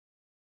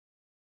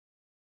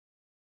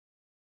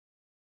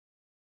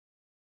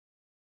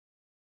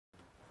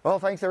Well,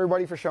 thanks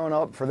everybody for showing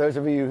up. For those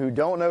of you who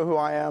don't know who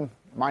I am,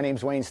 my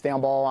name's Wayne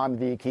Stambaugh. I'm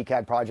the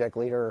KiCad project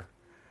leader,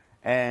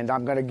 and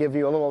I'm going to give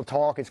you a little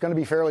talk. It's going to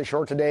be fairly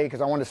short today because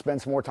I want to spend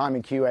some more time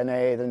in Q&A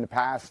than in the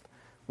past.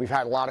 We've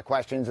had a lot of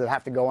questions that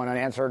have to go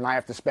unanswered, and I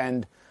have to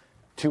spend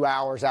 2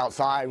 hours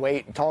outside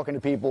talking to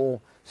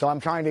people. So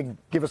I'm trying to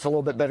give us a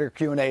little bit better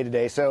Q&A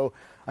today. So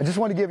I just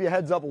want to give you a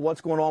heads up of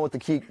what's going on with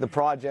the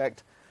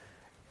project.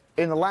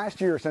 In the last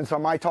year, since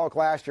on my talk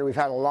last year, we've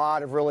had a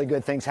lot of really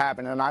good things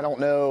happen, and I don't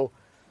know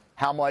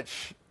how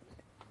much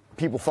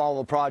people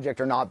follow the project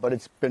or not, but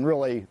it's been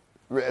really,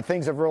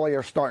 things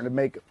are starting to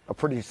make a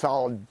pretty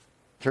solid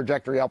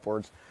trajectory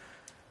upwards.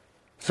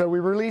 So we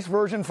released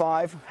version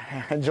 5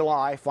 in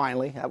July,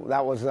 finally.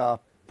 That was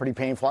pretty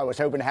painful. I was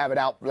hoping to have it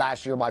out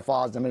last year by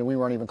FOSDEM, and we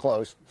weren't even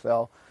close.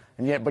 So,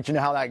 but you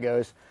know how that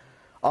goes.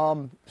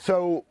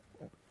 So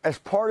as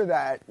part of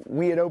that,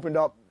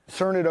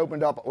 CERN had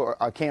opened up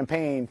a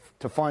campaign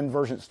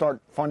to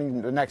start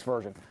funding the next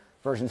version,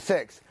 version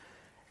 6.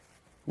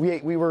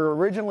 We were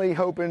originally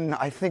hoping,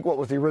 I think what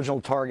was the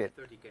original target?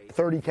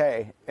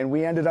 30K. And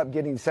we ended up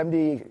getting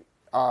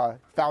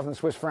 70,000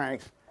 Swiss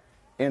francs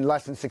in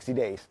less than 60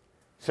 days.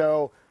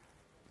 So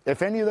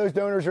if any of those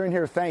donors are in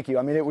here, thank you.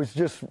 I mean, it was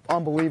just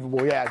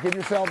unbelievable. Yeah, give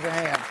yourselves a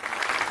hand.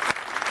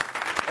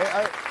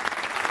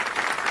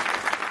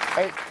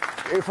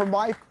 For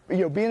my,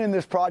 being in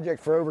this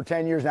project for over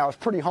 10 years now, it's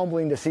pretty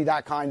humbling to see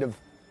that kind of,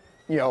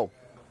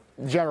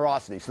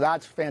 generosity. So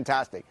that's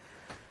fantastic.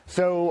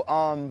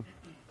 So,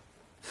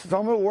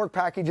 some of the work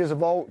packages have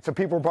so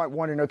people are probably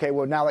wondering, okay,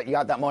 well, now that you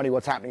got that money,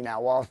 what's happening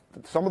now? Well,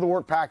 some of the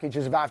work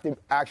packages have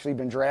actually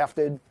been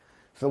drafted.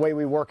 So the way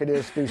we work it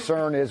is through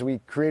CERN is we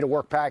create a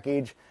work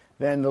package,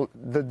 then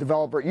the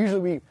developer,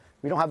 usually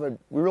we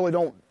really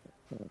don't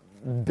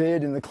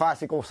bid in the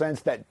classical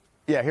sense that,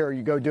 yeah, here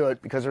you go do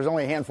it, because there's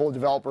only a handful of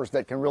developers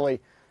that can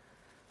really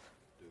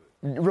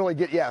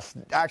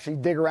actually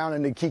dig around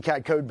in the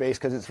KiCad code base,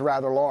 because it's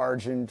rather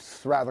large and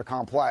it's rather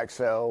complex.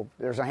 So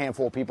there's a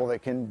handful of people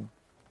that can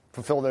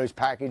fulfill those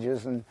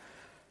packages, and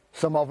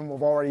some of them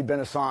have already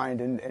been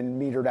assigned and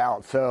metered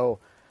out. So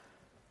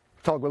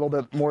talk a little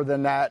bit more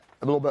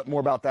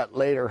about that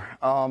later.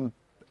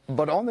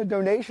 But on the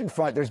donation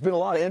front, there's been a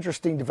lot of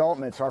interesting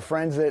developments. Our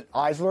friends at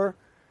Eisler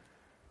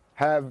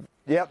have,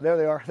 yep, there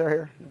they are, they're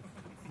here.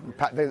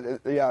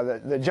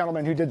 The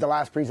gentleman who did the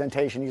last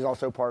presentation, he's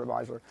also part of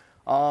Eisler.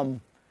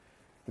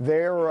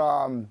 They're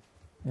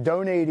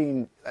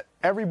donating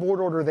every board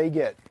order they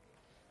get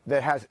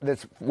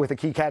that's with a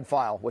KiCad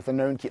file, with a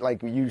known key,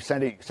 like you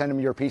send them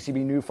your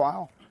PCB new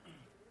file.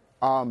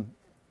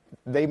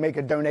 They make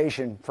a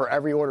donation for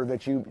every order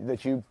that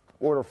you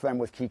order from them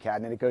with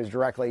KiCad, and it goes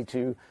directly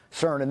to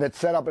CERN, and it's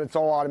set up and it's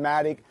all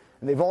automatic.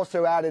 And they've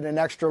also added an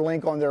extra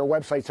link on their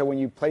website, so when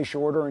you place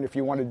your order, and if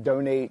you want to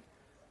donate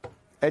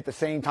at the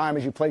same time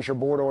as you place your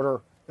board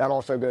order, that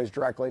also goes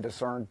directly to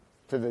CERN,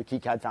 to the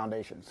KiCad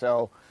Foundation.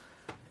 So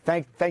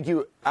thank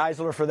you,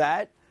 Eisler, for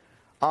that.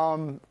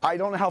 I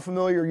don't know how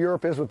familiar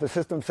Europe is with the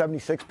System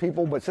 76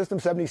 people, but System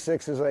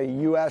 76 is a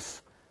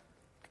U.S.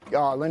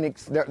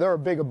 Linux. They're a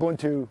big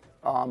Ubuntu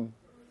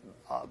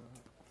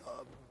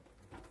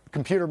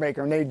computer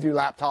maker, and they do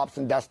laptops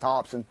and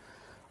desktops, and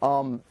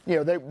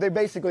they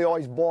basically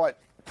always bought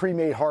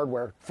pre-made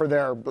hardware for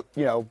their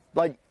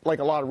like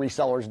a lot of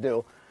resellers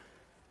do.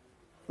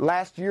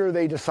 Last year,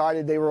 they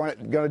decided they were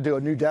going to do a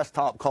new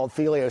desktop called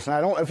Thelios, and I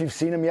don't know if you've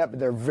seen them yet, but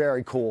they're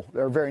very cool.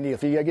 They're very neat.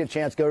 If you get a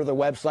chance, go to their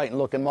website and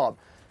look them up.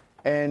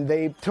 And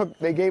they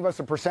gave us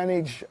a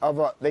percentage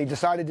of they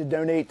decided to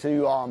donate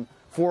to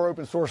 4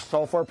 open source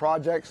software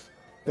projects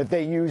that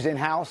they use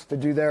in-house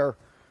to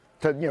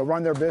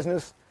run their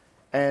business.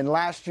 And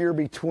last year,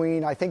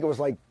 between, I think it was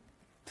like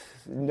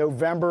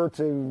November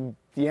to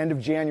the end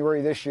of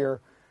January this year,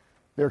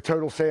 their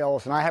total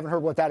sales, and I haven't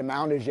heard what that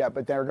amount is yet,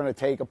 but they're going to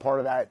take a part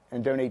of that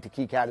and donate to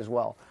KiCad as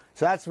well.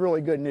 So that's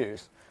really good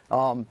news.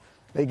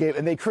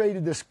 They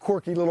created this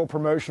quirky little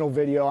promotional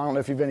video. I don't know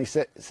if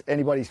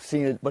anybody's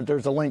seen it, but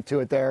there's a link to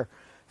it there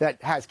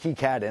that has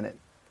KiCad in it.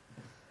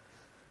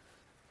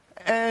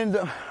 And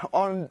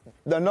on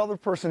another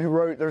person who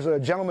wrote, there's a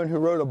gentleman who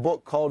wrote a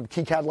book called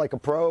KiCad Like a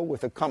Pro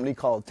with a company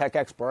called Tech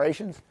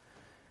Explorations.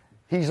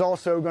 He's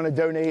also going to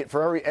donate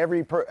for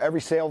every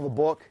sale of the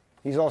book.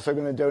 He's also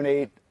going to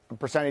donate a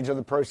percentage of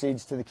the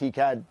proceeds to the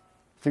KiCad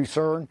through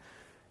CERN.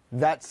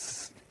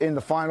 That's in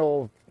the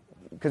final,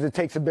 because it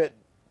takes a bit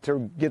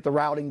to get the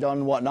routing done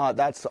and whatnot.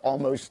 That's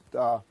almost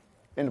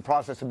in the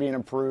process of being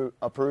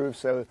approved,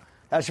 so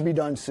that should be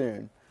done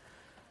soon.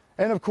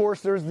 And of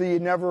course, there's the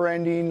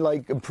never-ending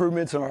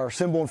improvements in our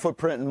symbol and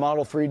footprint and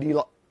model 3D,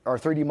 our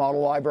 3D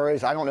model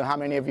libraries. I don't know how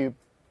many of you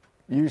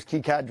use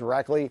KiCad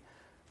directly,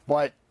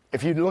 but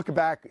if you go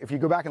back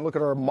and look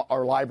at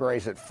our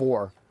libraries at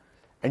 4,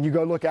 and you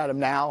go look at them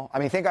now, I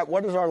mean,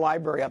 what is our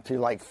library up to?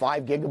 Like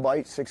 5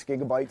 gigabytes, 6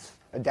 gigabytes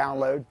a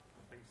download?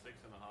 I think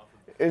 6.5.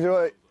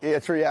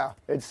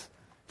 It's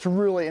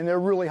really, and they're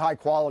really high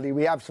quality.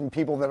 We have some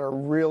people that are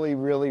really,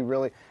 really,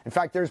 really. In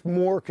fact, there's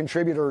more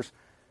contributors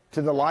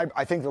to the library.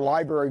 I think the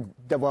library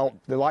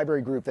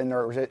group than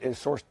there is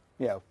source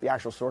the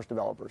actual source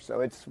developers.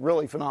 So it's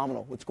really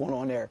phenomenal what's going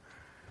on there.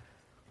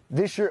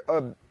 This year,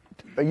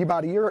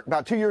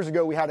 about 2 years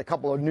ago, we had a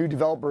couple of new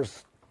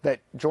developers that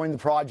joined the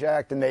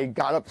project, and they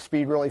got up to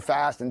speed really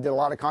fast and did a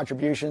lot of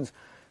contributions.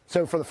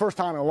 So for the first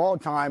time in a long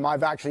time,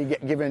 I've actually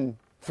given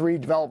 3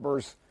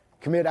 developers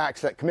commit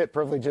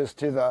privileges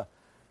to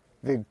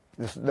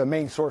the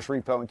main source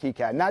repo in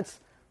KiCad, and that's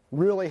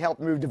really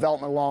helped move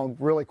development along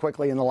really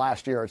quickly in the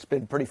last year. It's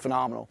been pretty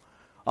phenomenal.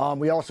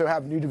 We also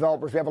have new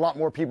developers. We have a lot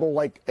more people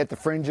like at the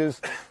fringes.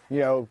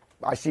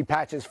 I see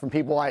patches from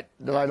people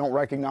that I don't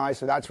recognize,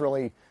 so that's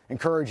really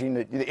encouraging.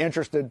 The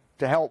interest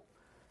to help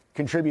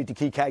contribute to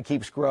KiCad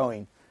keeps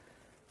growing.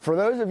 For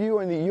those of you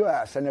in the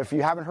U.S., and if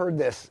you haven't heard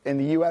this, in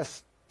the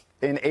U.S.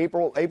 in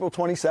April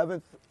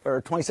 27th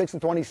or 26th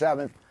and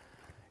 27th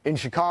in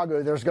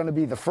Chicago, there's going to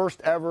be the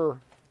first ever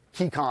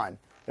KiCon.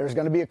 There's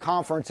going to be a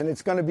conference, and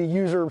it's going to be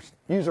user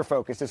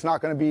focused. It's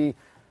not going to be.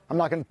 I'm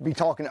not going to be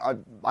talking.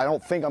 I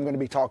don't think I'm going to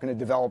be talking to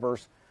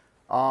developers.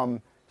 So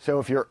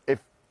if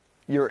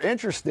you're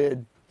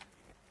interested,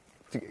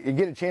 you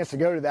get a chance to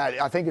go to that.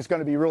 I think it's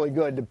going to be really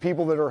good. The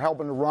people that are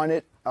helping to run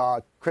it,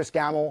 Chris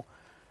Gamble,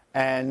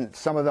 and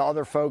some of the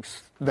other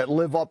folks that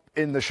live up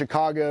in the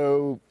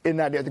Chicago,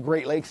 the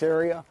Great Lakes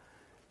area,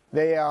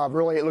 they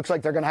really, it looks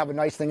like they're going to have a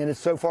nice thing. And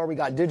so far, we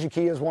got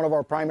DigiKey as one of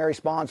our primary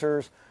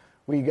sponsors.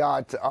 We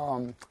got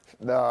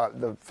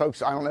the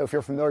folks, I don't know if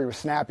you're familiar with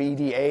Snap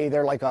EDA.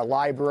 They're like a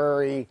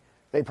library.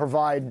 They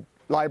provide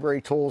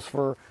library tools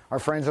for our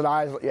friends at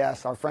Eisler.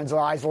 Yes, our friends at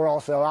Eisler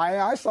also.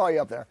 I saw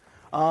you up there.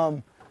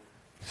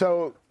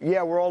 So,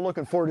 yeah, we're all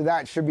looking forward to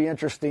that. It should be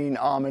interesting.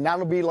 And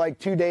that'll be like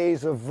 2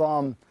 days of,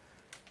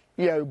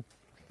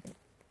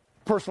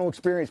 personal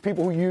experience,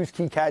 people who use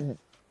KiCad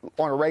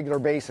on a regular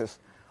basis.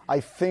 I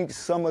think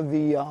some of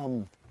the,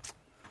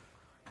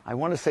 I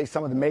want to say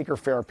some of the Maker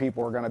Faire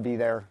people are going to be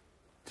there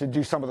to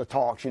do some of the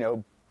talks,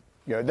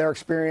 their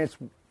experience,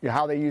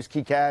 how they use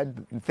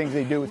KiCad, the things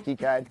they do with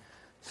KiCad.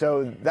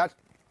 So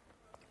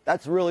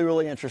that's really,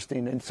 really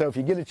interesting. And so if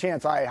you get a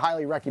chance, I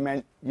highly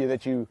recommend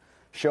that you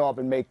show up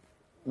and make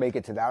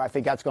it to that. I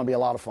think that's going to be a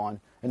lot of fun.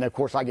 And of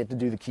course, I get to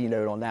do the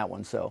keynote on that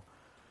one. So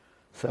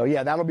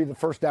yeah, that'll be the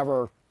first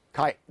ever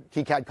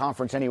KiCad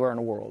conference anywhere in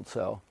the world.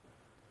 So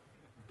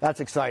that's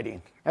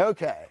exciting.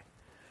 Okay.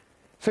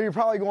 So you're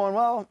probably going,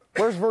 well,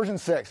 where's version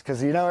 6?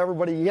 Because you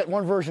get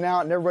one version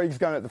out, and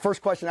the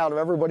first question out of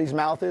everybody's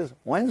mouth is,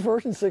 when's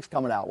version 6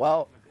 coming out?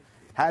 Well,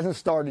 hasn't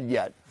started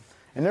yet.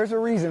 And there's a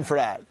reason for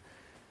that.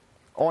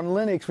 On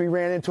Linux, we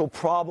ran into a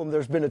problem.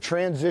 There's been a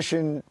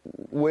transition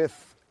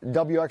with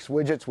WX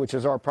widgets, which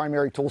is our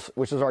primary tool,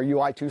 which is our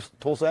UI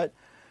toolset.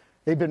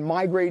 They've been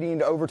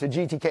migrating over to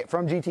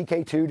from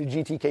GTK2 to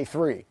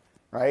GTK3,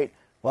 right?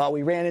 Well,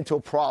 we ran into a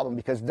problem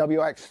because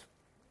WX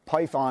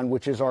Python,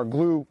 which is our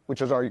glue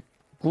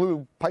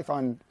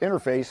Python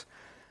interface,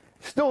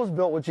 still is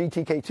built with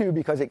GTK2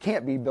 because it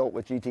can't be built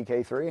with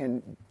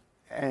GTK3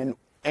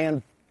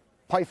 and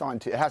Python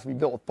 2. It has to be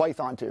built with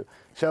Python 2.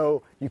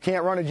 So you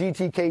can't run a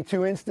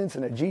GTK2 instance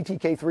and a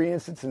GTK3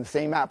 instance in the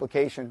same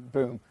application.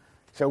 Boom.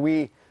 So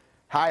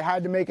I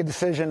had to make a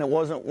decision. It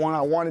wasn't one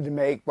I wanted to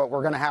make, but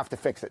we're going to have to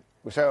fix it.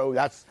 So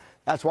that's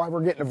why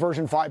we're getting a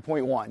version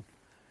 5.1,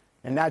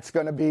 and that's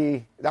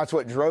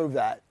what drove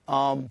that.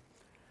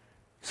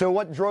 So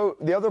what drove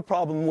the other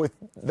problem with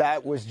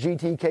that was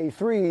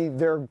GTK3.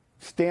 Their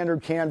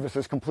standard canvas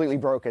is completely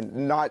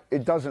broken.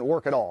 It doesn't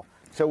work at all.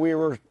 So we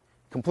were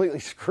completely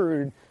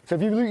screwed. So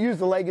if you use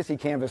the legacy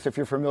canvas, if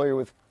you're familiar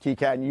with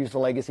KiCad and use the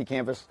legacy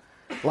canvas,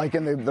 like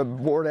in the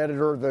board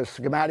editor, the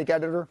schematic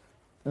editor,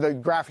 the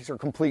graphics are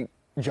complete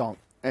junk.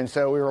 And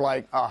so we were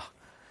like,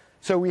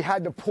 So we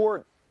had to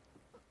port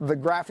the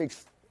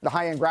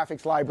high-end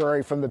graphics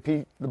library from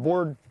the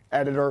board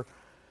editor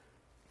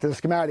to the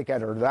schematic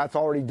editor. That's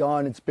already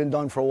done. It's been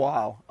done for a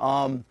while.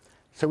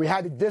 So we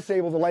had to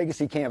disable the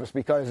legacy canvas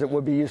because it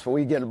would be useful.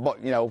 We get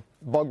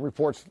bug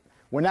reports.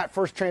 When that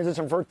first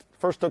transition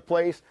first took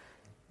place,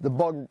 the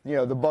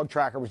bug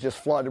tracker was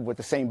just flooded with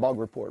the same bug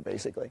report,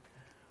 basically.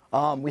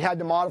 We had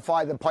to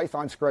modify the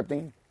Python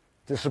scripting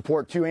to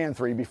support 2 and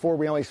 3. Before,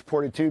 we only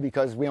supported 2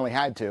 because we only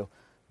had to.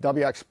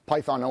 WX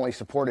Python only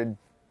supported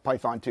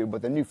Python 2,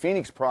 but the new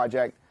Phoenix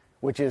project,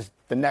 which is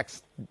the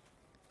next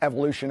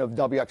evolution of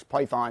WX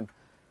Python,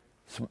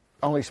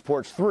 only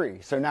supports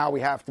 3. So now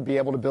we have to be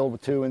able to build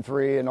with 2 and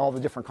 3 and all the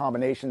different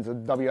combinations of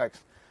WX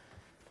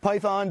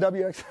Python,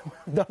 WX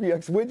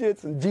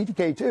widgets, and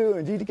GTK2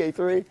 and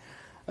GTK3.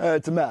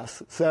 It's a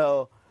mess.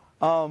 So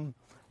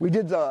we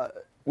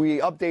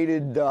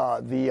updated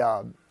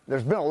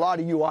there's been a lot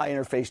of UI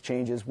interface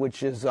changes,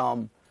 which is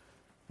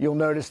you'll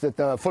notice that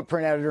the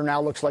footprint editor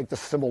now looks like the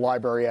symbol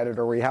library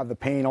editor, where you have the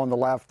pane on the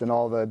left and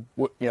all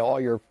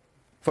your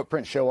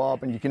footprints show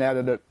up, and you can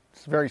edit it.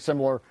 It's very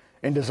similar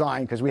in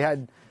design because we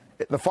had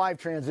the 5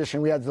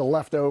 transition. We had the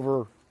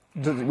leftover.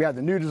 We had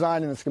the new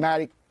design in the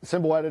schematic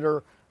symbol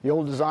editor, the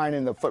old design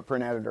in the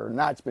footprint editor, and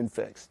that's been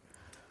fixed.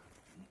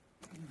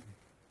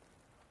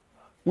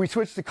 We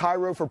switched to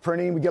Cairo for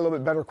printing. We get a little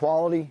bit better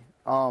quality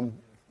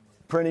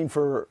printing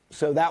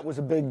so that was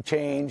a big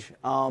change.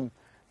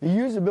 The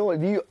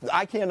usability,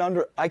 I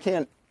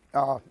can't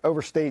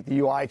overstate the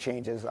UI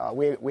changes.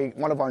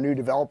 One of our new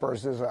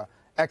developers is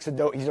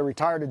he's a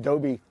retired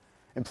Adobe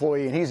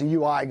employee, and he's a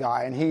UI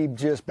guy, and he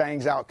just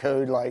bangs out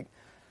code like,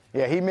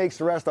 yeah, he makes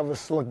the rest of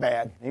us look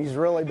bad. He's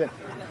really been.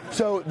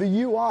 So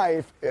the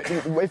UI,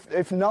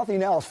 if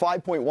nothing else,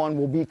 5.1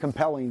 will be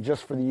compelling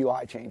just for the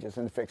UI changes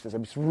and the fixes.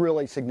 It's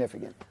really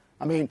significant.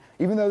 I mean,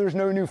 even though there's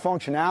no new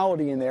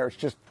functionality in there, it's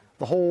just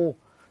the whole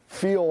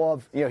feel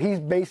of, he's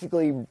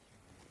basically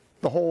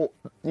the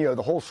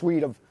whole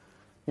suite of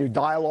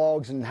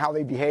dialogues and how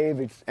they behave.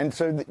 It's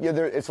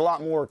a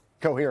lot more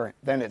coherent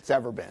than it's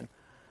ever been.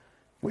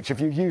 Which,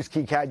 if you've used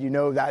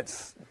KiCad,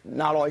 that's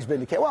not always been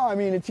the case. Well, I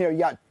mean, it's you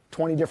got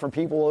 20 different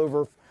people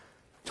over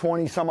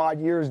 20 some odd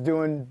years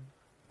doing.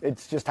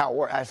 It's just how it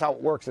works. That's how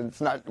it works, and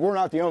we're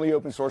not the only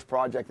open source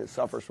project that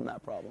suffers from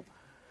that problem.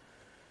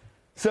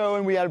 So,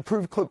 and we had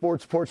improved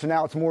clipboard support, so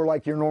now it's more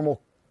like your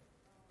normal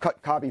cut,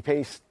 copy,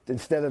 paste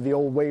instead of the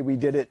old way we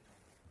did it.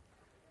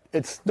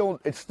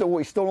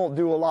 We still don't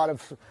do a lot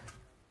of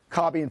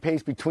copy and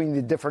paste between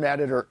the different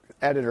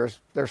editors.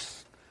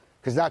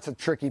 Because that's a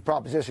tricky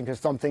proposition,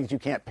 because some things you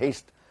can't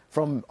paste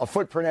from a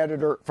footprint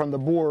editor, from the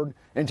board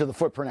into the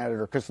footprint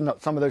editor, because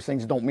some of those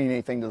things don't mean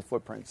anything to the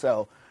footprint.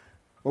 So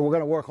we're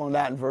going to work on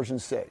that in version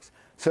 6.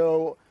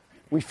 So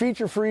we did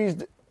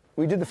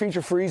the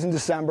feature freeze in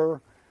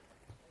December,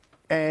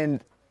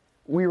 and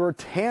we were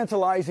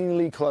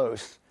tantalizingly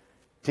close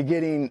to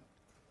getting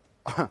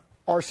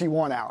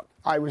RC1 out.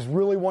 I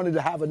really wanted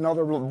to have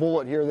another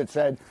bullet here that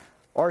said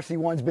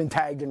RC1's been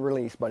tagged and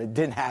released, but it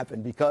didn't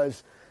happen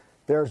because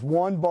there's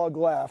one bug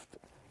left,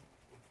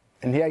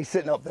 and he's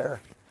sitting up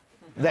there,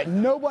 that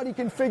nobody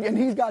can figure, and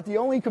he's got the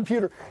only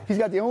computer,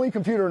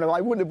 and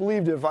I wouldn't have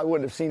believed it if I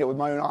wouldn't have seen it with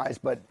my own eyes,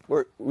 but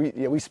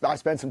I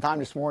spent some time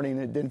this morning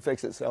and it didn't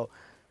fix it. So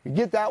we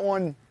get that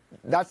one.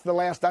 That's the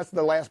last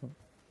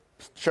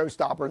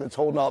showstopper that's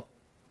holding up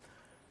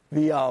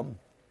the 5.1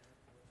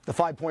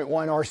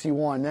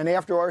 RC1. Then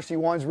after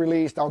RC1's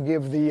released, I'll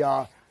give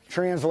the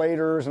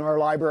translators and our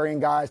librarian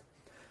guys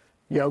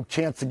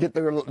chance to get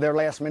their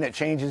last minute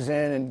changes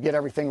in and get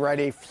everything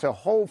ready. So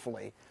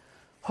hopefully,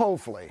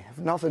 if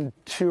nothing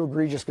too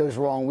egregious goes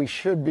wrong, we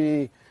should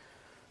be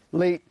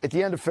late at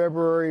the end of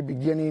February,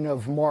 beginning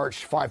of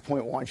March,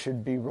 5.1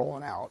 should be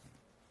rolling out.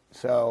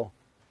 So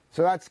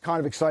that's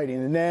kind of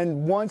exciting. And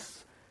then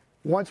once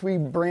we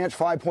branch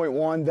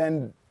 5.1,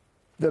 then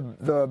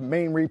the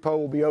main repo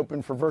will be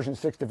open for version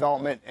 6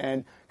 development.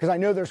 And because I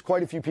know there's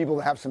quite a few people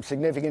that have some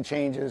significant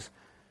changes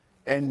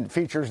and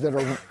features that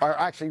are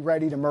actually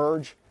ready to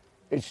merge.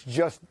 It's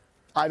just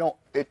I don't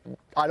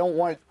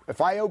want,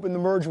 if I open the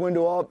merge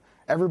window up,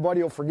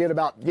 everybody will forget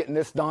about getting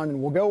this done,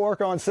 and we'll go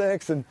work on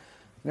 6, and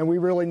then we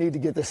really need to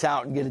get this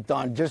out and get it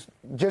done. Just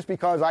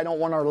because I don't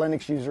want our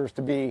Linux users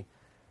to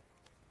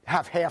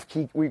have half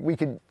key. We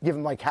could give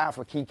them like half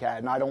a KiCad,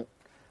 and I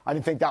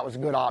didn't think that was a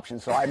good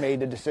option, so I made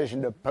the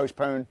decision to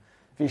postpone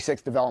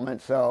V6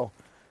 development. So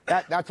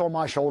that's on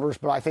my shoulders,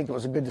 but I think it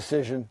was a good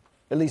decision,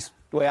 at least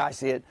the way I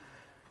see it.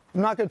 I'm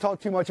not going to talk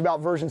too much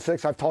about version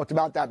 6. I've talked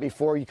about that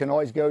before. You can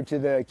always go to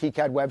the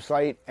KiCad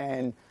website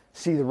and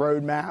see the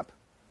roadmap,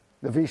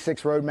 the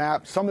V6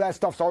 roadmap. Some of that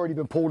stuff's already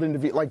been pulled into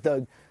like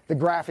the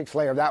graphics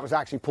layer. That was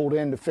actually pulled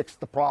in to fix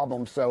the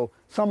problem. So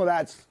some of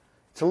it's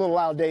a little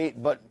out of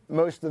date, but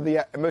most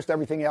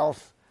everything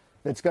else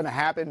that's going to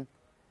happen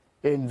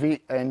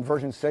in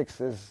version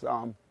 6 is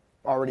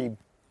already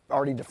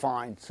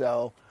defined.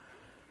 So,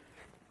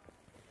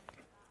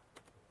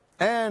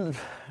 and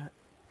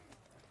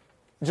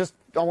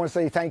I want to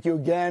say thank you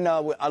again.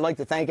 I'd like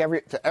to thank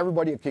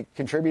everybody who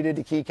contributed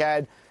to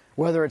KiCad,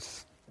 whether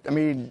it's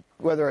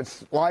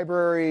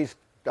libraries,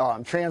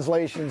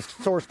 translations,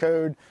 source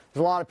code.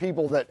 There's a lot of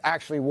people that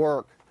actually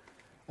work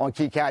on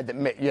KiCad that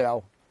make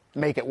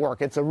it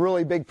work. It's a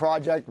really big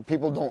project. I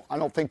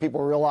don't think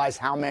people realize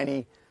how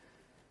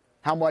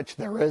much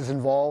there is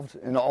involved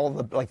in all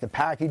the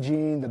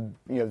packaging,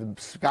 the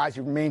guys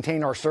who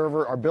maintain our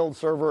server, our build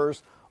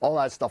servers, all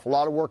that stuff. A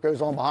lot of work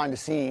goes on behind the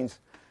scenes.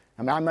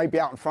 I mean, I might be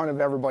out in front of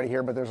everybody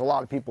here, but there's a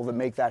lot of people that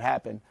make that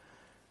happen.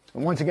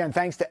 And once again,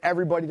 thanks to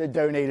everybody that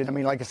donated. I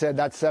mean, like I said,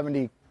 that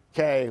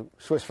 70K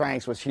Swiss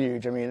francs was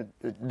huge. I mean,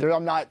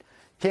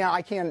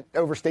 I can't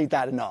overstate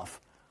that enough.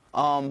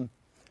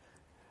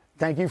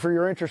 Thank you for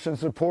your interest and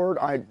support.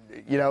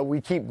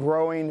 We keep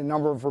growing the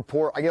number of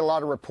reports. I get a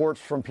lot of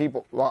reports from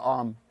people,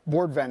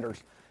 board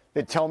vendors,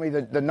 that tell me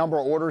that the number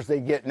of orders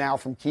they get now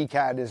from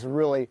KiCad is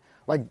really,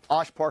 like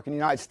Osh Park in the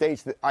United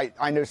States. That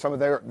I know some of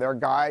their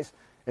guys,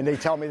 and they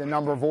tell me the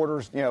number of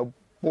orders,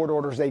 board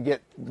orders they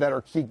get that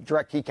are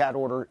direct KiCad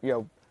order,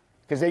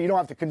 because you don't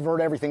have to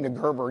convert everything to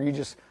Gerber. You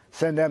just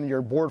send them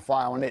your board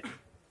file, and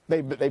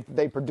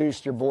they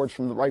produce your boards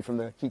right from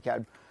the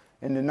KiCad.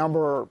 And the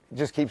number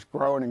just keeps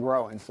growing and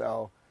growing.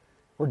 So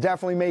we're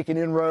definitely making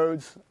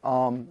inroads,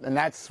 and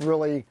that's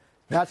the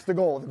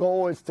goal. The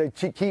goal is to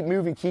keep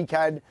moving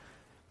KiCad.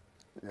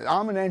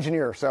 I'm an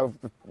engineer, so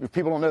if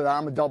people don't know that,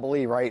 I'm a double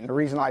E, right? And the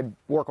reason I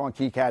work on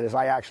KiCad is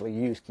I actually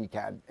use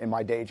KiCad in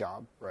my day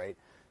job, right?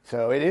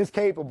 So it is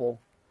capable,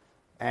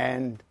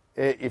 And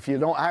if you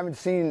don't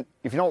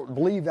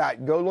believe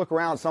that, go look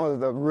around some of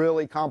the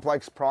really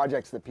complex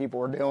projects that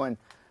people are doing.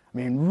 I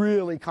mean,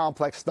 really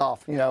complex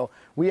stuff. You know,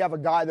 we have a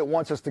guy that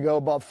wants us to go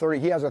above 30.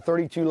 He has a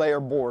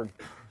 32-layer board,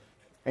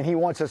 and he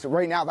wants us.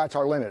 Right now, that's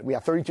our limit. We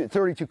have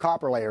 32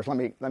 copper layers. Let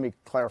me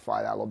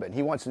clarify that a little bit.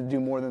 He wants to do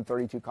more than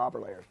 32 copper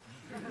layers.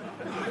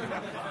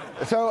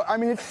 So I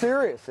mean, it's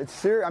serious. It's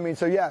serious. I mean,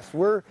 so yes,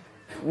 are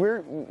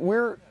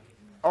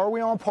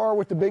we on par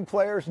with the big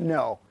players?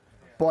 No.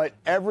 But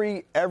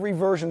every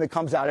version that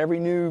comes out, every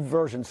new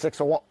version, 6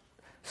 will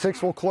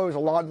close a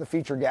lot of the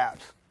feature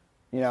gaps,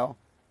 you know.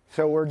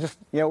 So we're just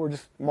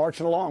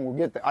marching along.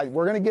 We're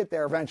going to get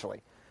there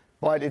eventually,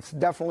 but it's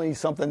definitely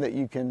something that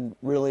you can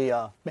really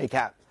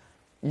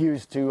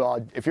use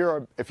to if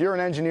you're an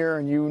engineer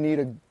and you need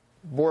a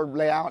board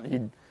layout,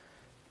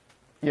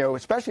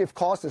 especially if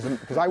cost isn't,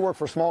 because I work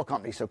for a small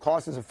company, so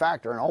cost is a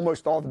factor, and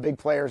almost all the big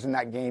players in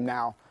that game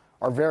now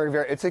are very,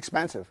 very. It's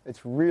expensive.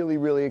 It's really,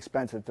 really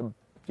expensive to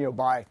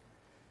buy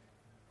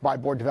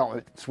board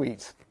development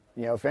suites.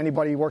 You know, if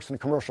anybody works in the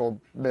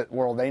commercial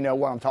world, they know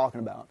what I'm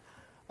talking about.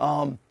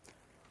 I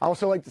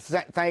also like to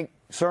thank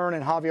CERN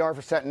and Javier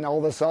for setting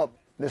all this up.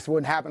 This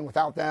wouldn't happen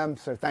without them,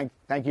 so thank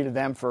you to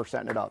them for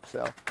setting it up.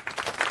 So.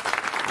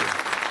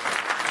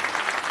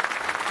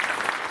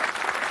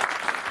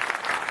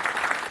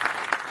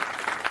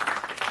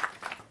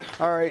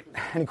 All right,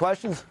 any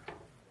questions?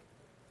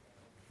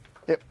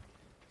 Yep.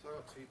 So I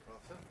got two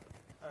parts.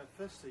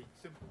 Firstly,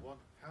 simple one.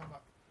 How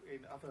much in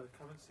other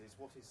currencies?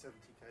 What is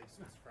 70k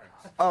Swiss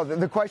francs? Oh,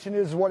 the question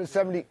is, what is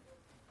 70?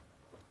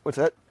 What's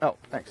that? Oh,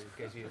 thanks.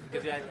 Because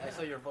I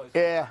saw your voice.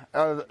 Yeah,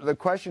 the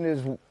question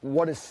is,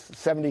 what is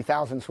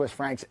 70,000 Swiss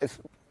francs?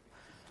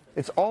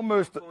 It's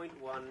almost.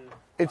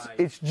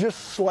 It's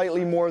just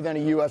slightly more than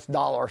a U.S.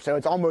 dollar, so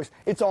it's almost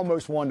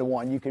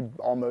 1-to-1. You could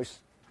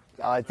almost,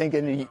 I think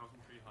in the.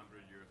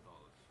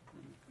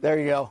 There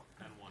you go.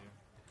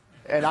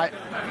 And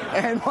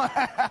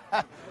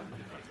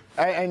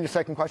and your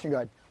second question, go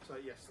ahead. So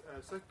yes,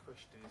 second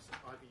question is,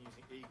 I've been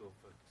using Eagle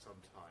for some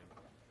time.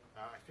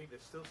 I think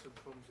there's still some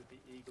problems with the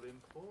Eagle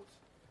import.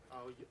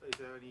 Is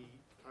there any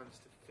plans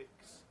to fix?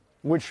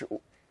 Which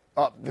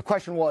the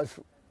question was,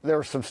 there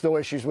are some still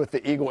issues with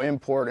the Eagle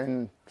import,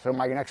 and so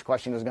my next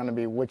question is going to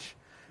be which.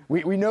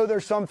 We know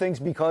there's some things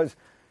because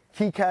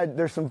KiCad,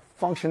 there's some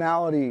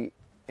functionality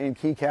in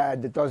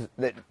KiCad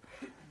that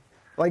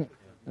like.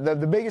 The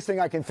biggest thing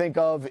I can think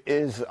of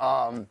is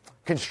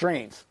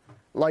constraints,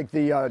 like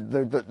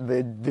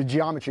the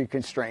geometry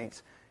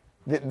constraints.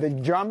 The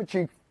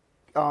geometry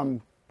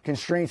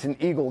constraints in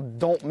Eagle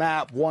don't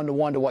map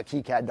 1-to-1 to what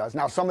KiCad does.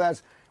 Now, some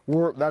of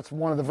that's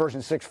one of the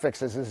version 6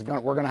 fixes. We're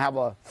going to have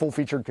a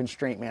full-featured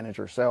constraint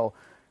manager. So,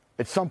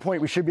 at some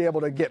point, we should be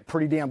able to get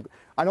pretty damn.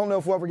 I don't know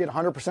if we'll ever get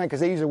 100%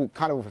 because they use a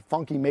kind of a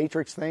funky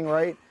matrix thing,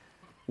 right?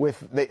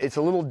 It's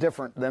a little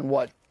different than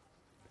what.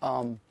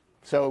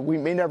 So we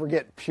may never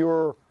get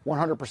pure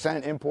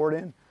 100% import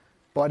in,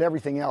 but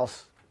everything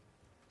else.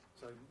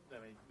 So,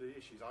 I mean, the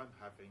issues I'm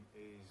having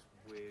is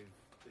with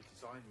the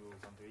design rules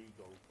under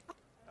Eagle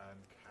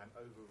can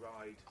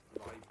override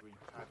library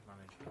pad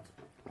management,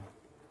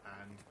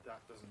 and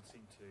that doesn't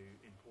seem to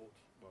import,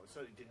 well, it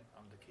certainly didn't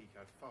under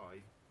KiCad 5.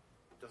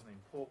 It doesn't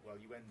import well.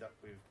 You end up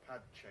with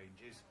pad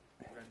changes,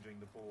 rendering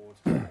the board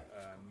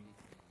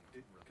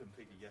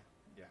completely, yeah.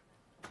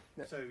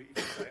 So if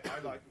you say, I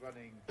like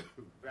running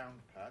round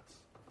pads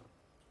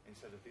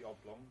instead of the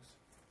oblongs,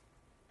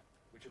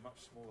 which are much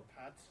smaller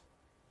pads.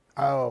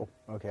 Oh,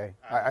 okay.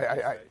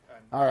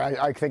 All right.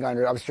 I think I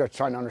was just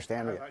trying to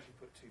understand it. I've actually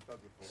put 2 bug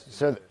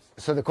reports.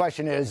 So the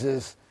question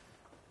is,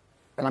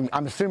 and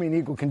I'm assuming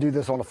Eagle can do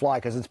this on the fly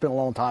because it's been a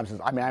long time since.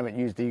 I mean, I haven't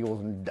used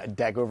Eagles in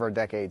over a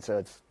decade,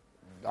 so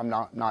I'm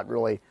not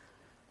really.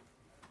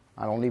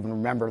 I don't even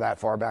remember that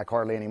far back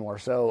hardly anymore.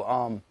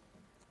 So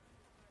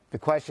the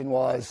question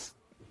was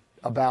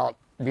about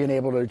being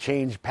able to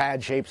change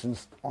pad shapes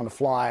on the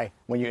fly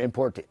when you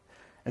import it,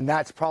 and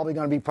that's probably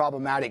going to be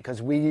problematic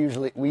because we use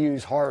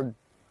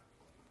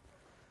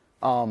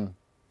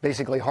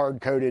basically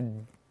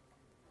hard-coded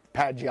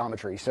pad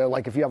geometry. So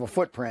like if you have a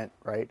footprint,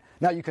 right?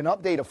 Now you can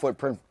update a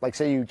footprint, like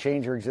say you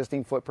change your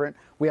existing footprint,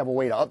 we have a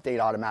way to update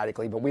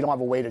automatically, but we don't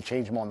have a way to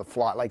change them on the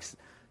fly. Like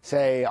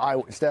say I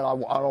don't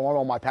want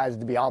all my pads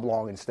to be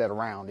oblong instead of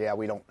round. Yeah,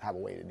 we don't have a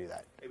way to do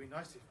that. It'd be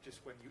nice if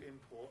just when you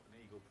import an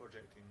Eagle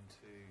project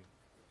into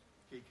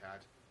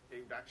KiCad,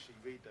 it would actually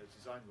read those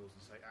design rules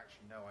and say,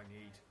 actually, no, I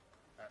need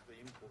at the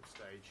import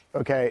stage.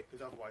 Okay.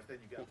 Because otherwise, then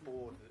you get a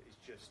board that is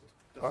just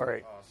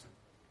doesn't pass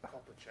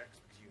copper checks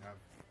because you have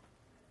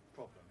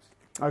problems.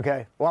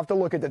 Okay, we'll have to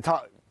look at the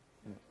top.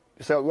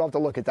 So we'll have to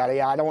look at that.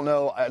 Yeah, I don't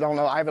know.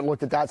 I haven't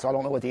looked at that, so I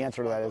don't know what the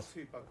answer to that is.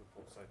 2 bug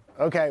reports.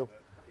 Okay. That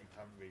people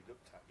haven't really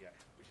looked at yet,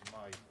 which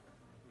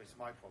is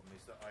my problem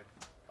is that I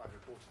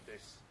reported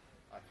this,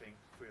 I think,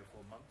 3 or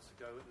 4 months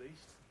ago at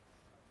least.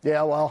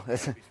 Yeah, well,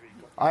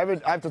 I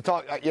have to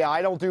talk. Yeah,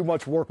 I don't do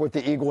much work with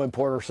the Eagle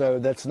importer, so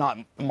that's not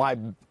my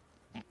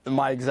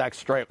exact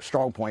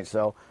strong point.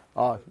 So,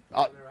 Well,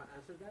 yeah,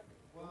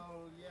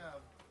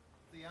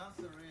 the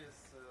answer is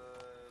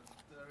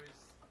there is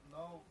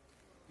no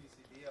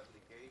PCB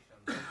application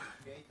that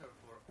cater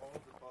for all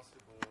the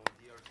possible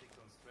DRC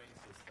constraint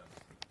systems.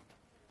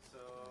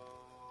 So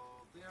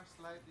they are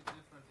slightly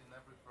different in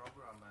every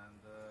program, and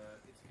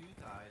it's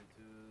futile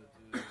to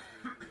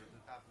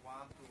have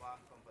one-to-one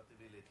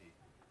compatibility.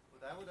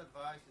 What I would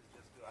advise is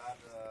just to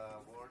add a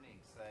warning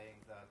saying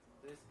that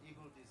this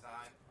Eagle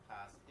design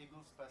has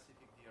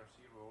Eagle-specific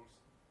DRC rules.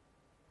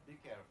 Be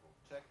careful.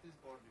 Check this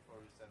board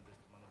before you send this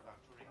to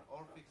manufacturing,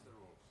 or fix the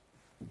rules.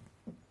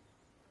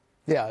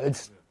 Yeah,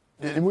 it's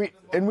we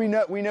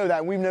know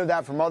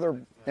that from other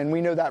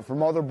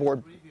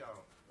board.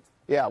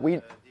 Yeah,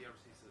 we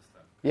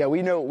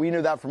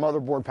know that from other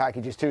board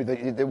packages too.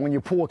 That when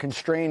you pull a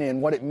constraint in,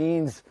 what it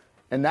means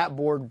in that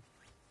board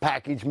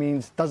package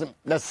doesn't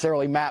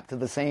necessarily map to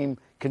the same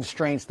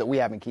constraints that we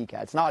have in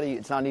KiCad. It's not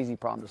an easy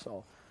problem to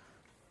solve.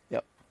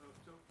 Yep.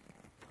 So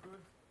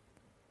could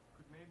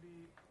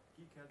maybe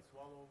KiCad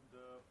swallow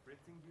the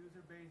fritzing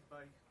user base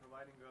by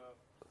providing a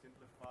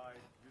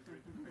simplified user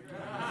interface?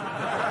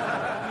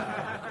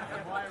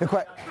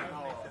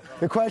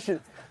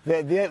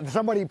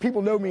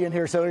 People know me in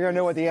here, so they're going to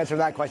know what the answer to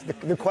that question.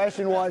 The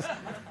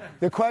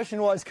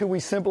question was, could we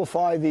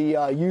simplify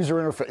the user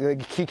interface, the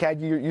KiCad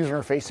user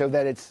interface, so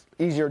that it's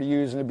easier to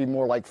use and it'd be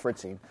more like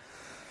fritzing?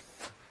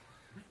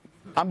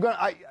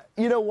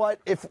 You know what?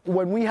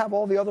 When we have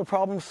all the other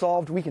problems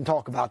solved, we can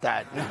talk about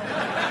that.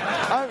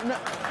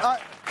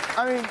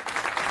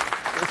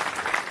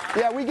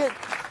 We get.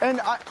 And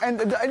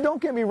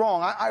don't get me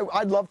wrong,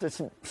 I'd love to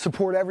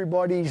support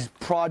everybody's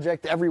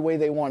project every way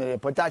they wanted it,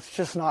 but that's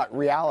just not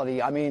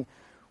reality. I mean,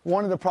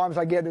 one of the problems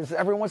I get is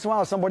every once in a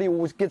while somebody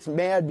gets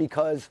mad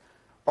because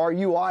our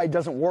UI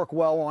doesn't work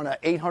well on an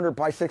 800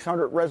 by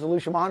 600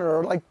 resolution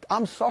monitor. Like,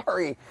 I'm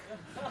sorry.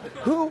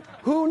 Who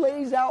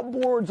lays out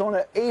boards on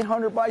an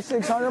 800 by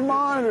 600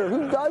 monitor?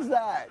 Who does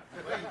that?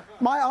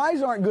 My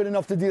eyes aren't good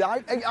enough to do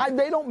that.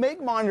 They don't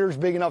make monitors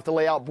big enough to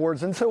lay out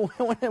boards. And so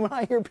when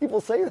I hear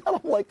people say that, I'm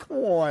like,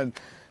 come on.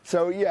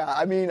 So yeah,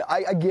 I mean,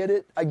 I get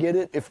it. I get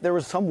it. If there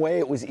was some way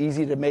it was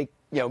easy to make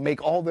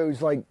all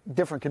those like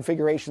different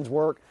configurations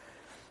work.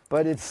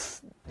 But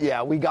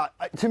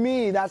to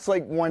me, that's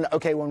like when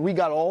we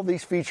got all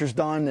these features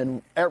done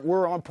and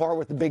we're on par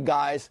with the big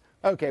guys,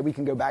 okay, we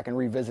can go back and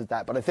revisit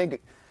that. But I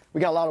think we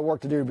got a lot of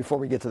work to do before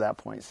we get to that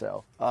point.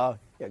 So, yeah,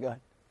 go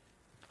ahead.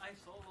 I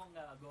saw long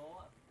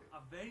ago a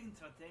very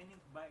entertaining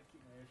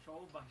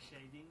show by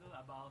Shading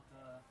about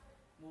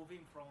moving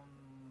from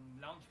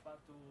Launchpad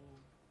to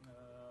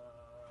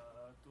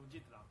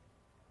GitLab.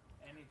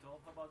 Any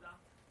talk about that?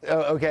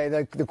 Okay.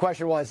 The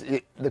question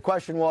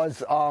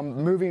was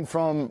moving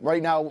from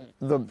right now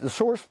the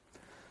source.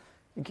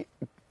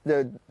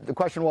 The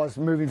question was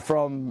moving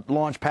from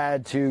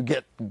Launchpad to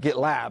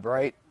GitLab,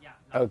 right?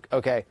 Yeah.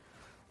 Okay.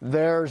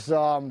 There's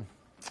I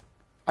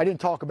didn't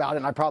talk about it,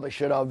 and I probably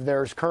should have.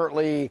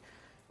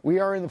 We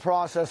are in the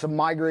process of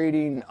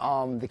migrating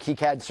the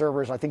KiCad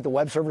servers. I think the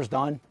web server's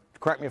done.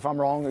 Correct me if I'm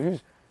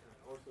wrong.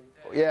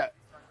 Yeah.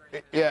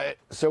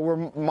 So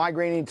we're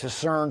migrating to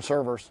CERN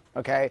servers.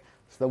 Okay.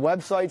 So the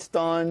website's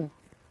done.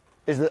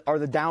 Are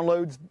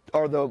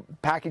the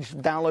package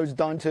downloads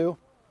done too?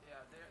 Yeah,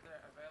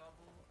 they're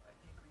available. I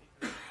think we need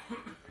to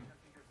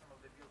reconfigure some of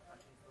the build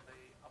patches so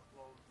they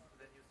upload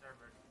the new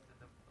servers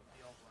instead of the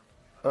old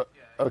ones.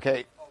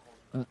 Okay.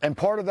 And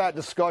part of that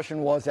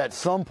discussion was at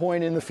some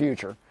point in the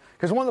future,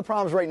 because one of the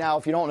problems right now,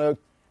 if you don't know,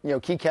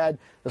 KiCad,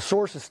 the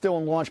source is still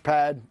in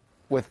Launchpad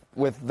with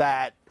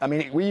that. I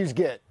mean, we use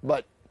Git,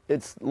 but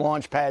it's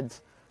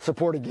Launchpad's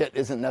supported Git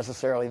isn't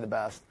necessarily the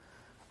best.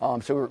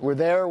 So we're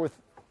there with.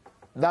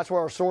 That's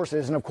where our source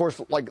is, and of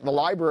course, like the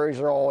libraries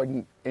are all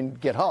in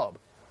GitHub.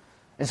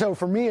 And so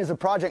for me as a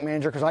project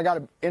manager, because I got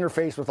to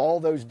interface with all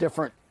those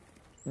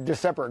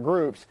just separate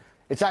groups,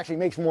 it actually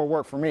makes more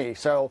work for me.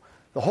 So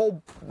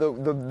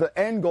the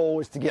end goal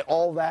is to get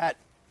all that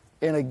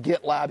in a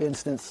GitLab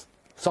instance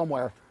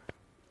somewhere.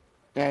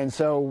 And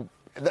so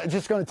it's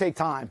just going to take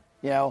time,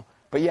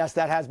 But yes,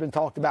 that has been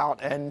talked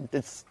about, and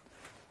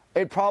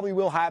it probably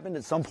will happen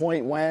at some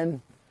point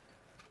when.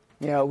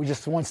 We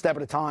just one step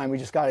at a time. We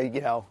just got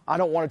to, I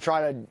don't want to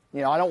try to,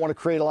 I don't want to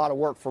create a lot of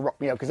work for,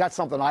 because that's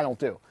something I don't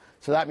do.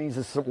 So that means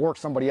it's work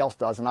somebody else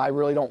does. And I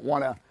really don't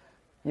want to,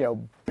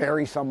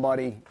 bury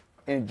somebody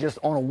and just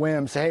on a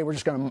whim say, hey, we're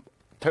just going to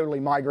totally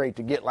migrate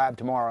to GitLab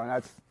tomorrow. And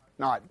that's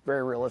not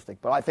very realistic,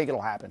 but I think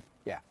it'll happen.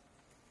 Yeah.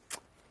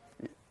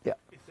 Yeah.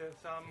 Is there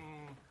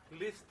some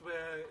list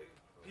where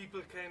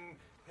people can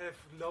have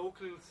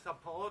local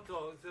support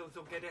or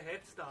so get a head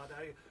start?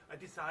 I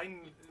design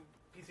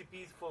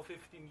PCBs for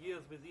 15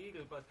 years with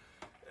Eagle, but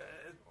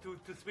to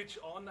switch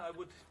on, I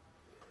would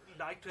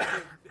like to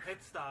have a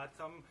head start.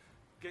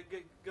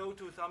 Go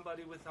to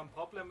somebody with some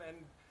problem and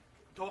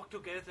talk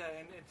together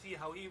and see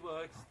how he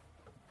works.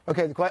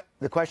 Okay,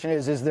 the question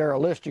is there a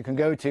list you can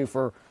go to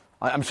for,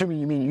 I'm assuming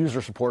you mean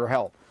user support or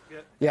help? Yeah.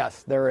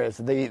 Yes, there is.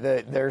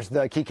 There's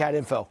the KiCad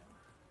info.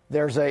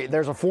 There's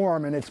a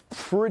forum, and it's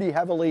pretty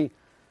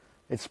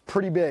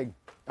big.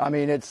 I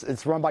mean,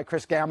 it's run by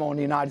Chris Gamble in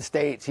the United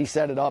States. He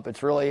set it up.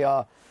 It's really,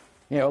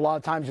 You know, a lot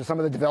of times some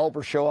of the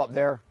developers show up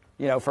there,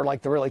 you know, for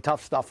like the really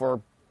tough stuff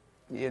where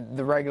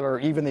the regular,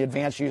 even the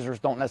advanced users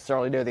don't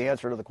necessarily know the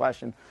answer to the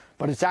question.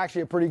 But it's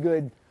actually a pretty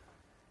good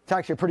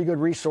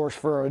resource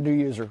for a new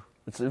user.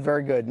 It's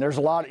very good. And there's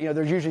a lot, you know,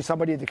 there's usually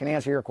somebody that can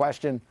answer your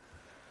question.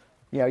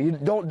 You know, you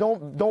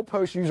don't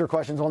post user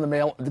questions on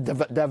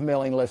the dev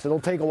mailing list.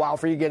 It'll take a while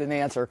for you to get an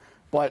answer.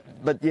 But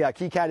yeah,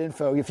 KiCad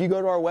info. If you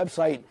go to our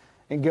website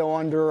and go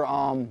under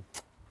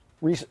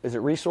is it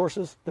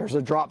resources? There's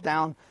a drop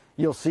down.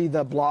 You'll see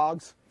the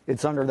blogs.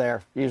 It's under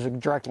there. There's a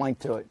direct link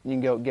to it.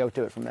 You can go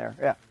to it from there.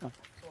 Yeah. So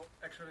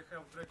actually, I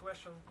have three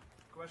questions,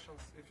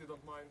 if you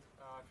don't mind.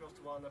 First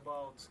one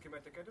about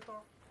schematic editor.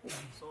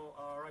 So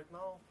right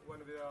now, when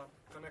we are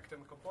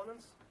connecting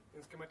components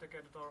in schematic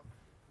editor,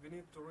 we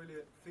need to really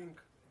think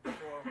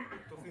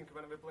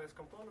when we place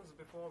components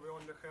before we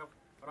only have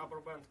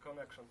rubber band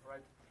connection,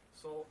 right?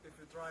 So if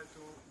we try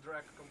to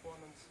drag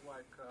components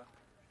like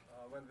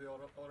when we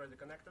already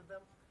connected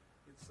them,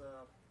 it's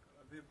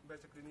we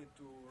basically need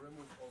to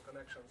remove all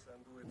connections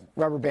and do it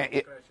rubber band.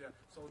 Yeah.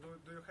 So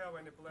do you have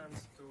any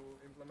plans to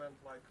implement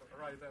like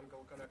right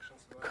angle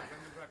connections when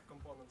you drag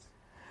components?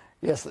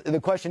 Yes, the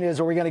question is,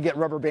 are we going to get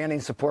rubber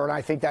banding support?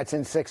 I think that's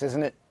in 6,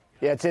 isn't it?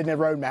 Yeah, it's in the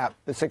roadmap,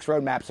 the 6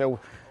 roadmap. So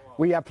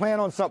we have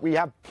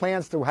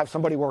plans to have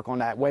somebody work on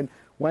that. When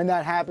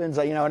that happens,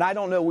 you know, and I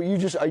don't know, you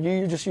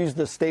just use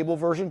the stable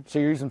version, so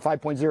you're using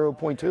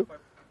 5.0.2?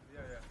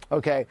 Yeah.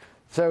 Okay,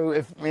 so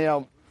if, you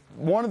know,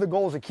 one of the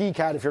goals of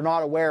KiCad, if you're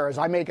not aware, is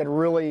I make a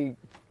really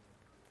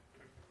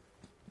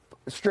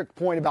strict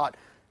point about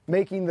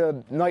making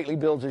the nightly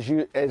builds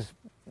as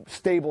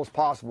stable as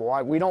possible.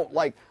 I'm not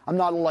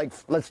like,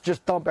 let's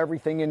just dump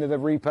everything into the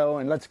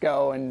repo and let's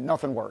go and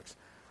nothing works.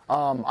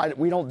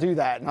 We don't do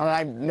that, and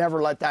I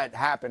never let that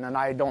happen, and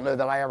I don't know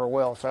that I ever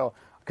will. So,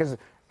 because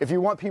if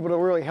you want people to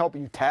really help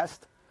you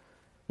test,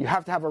 you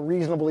have to have a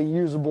reasonably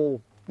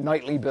usable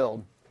nightly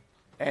build.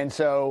 And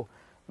so,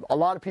 a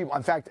lot of people,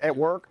 in fact, at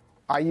work,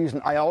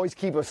 I always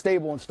keep a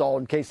stable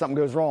installed in case something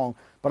goes wrong,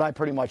 but I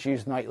pretty much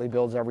use nightly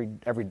builds every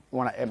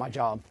when at my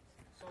job.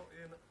 So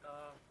in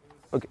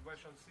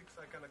version 6,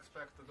 I can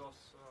expect those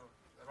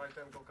right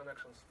angle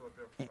connections to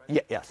appear,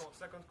 right? Yes. So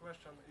second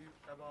question is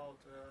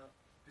about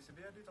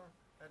PCB editor.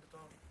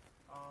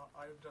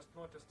 I just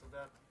noticed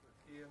that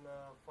in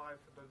 5.0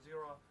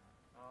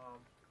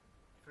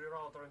 free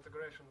router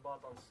integration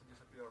buttons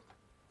disappeared.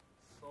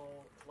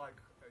 So like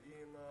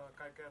in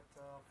KiCad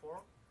 4,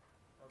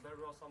 there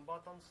were some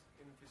buttons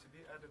in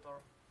PCB editor,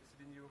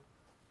 PCB new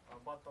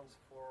buttons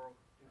for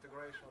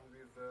integration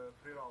with the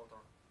free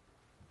router,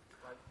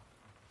 right?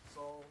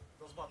 So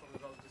those buttons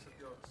just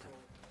disappeared.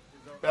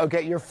 So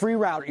okay, your free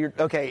router.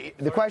 Okay,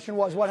 the question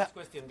was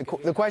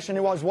the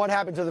question was what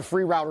happened to the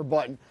free router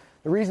button.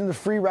 The reason the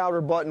free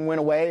router button went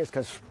away is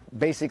because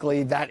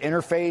basically that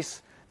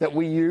interface that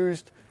we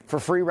used for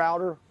free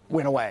router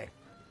went away.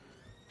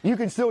 You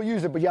can still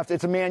use it, but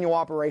it's a manual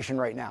operation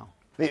right now.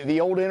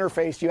 The old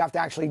interface, you have to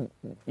actually,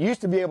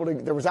 used to be able to,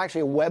 there was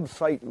actually a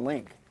website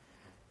link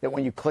that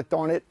when you clicked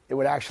on it, it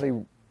would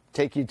actually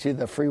take you to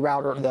the free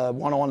router, the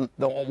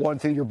one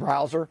through your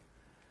browser.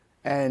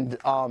 And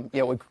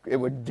it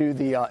would do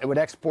it would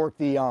export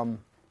the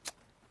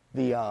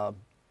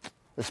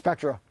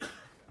Spectra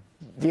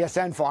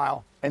DSN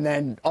file and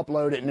then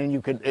upload it, and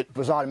then it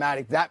was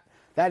automatic. That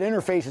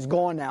interface is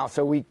gone now,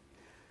 so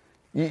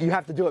you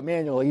have to do it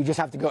manually. You just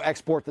have to go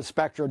export the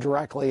Spectra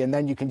directly, and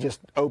then you can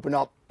just open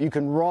up. You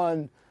can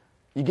run.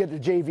 You get the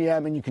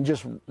JVM, and you can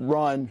just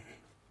run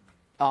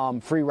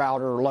free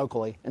router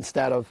locally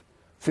instead of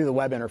through the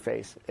web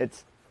interface.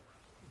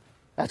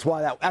 That's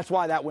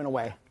why that went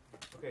away.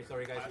 Okay,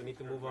 sorry guys, we need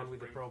to move on with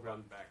the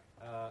program.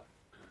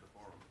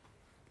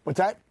 What's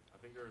that? I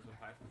think there is a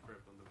Python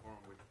script on the forum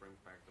which brings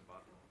back the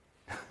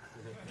button.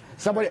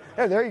 Somebody,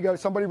 there you go.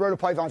 Somebody wrote a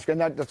Python script.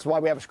 That's why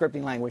we have a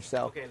scripting language.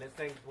 So. Okay, let's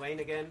thank Wayne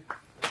again.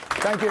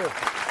 Thank you.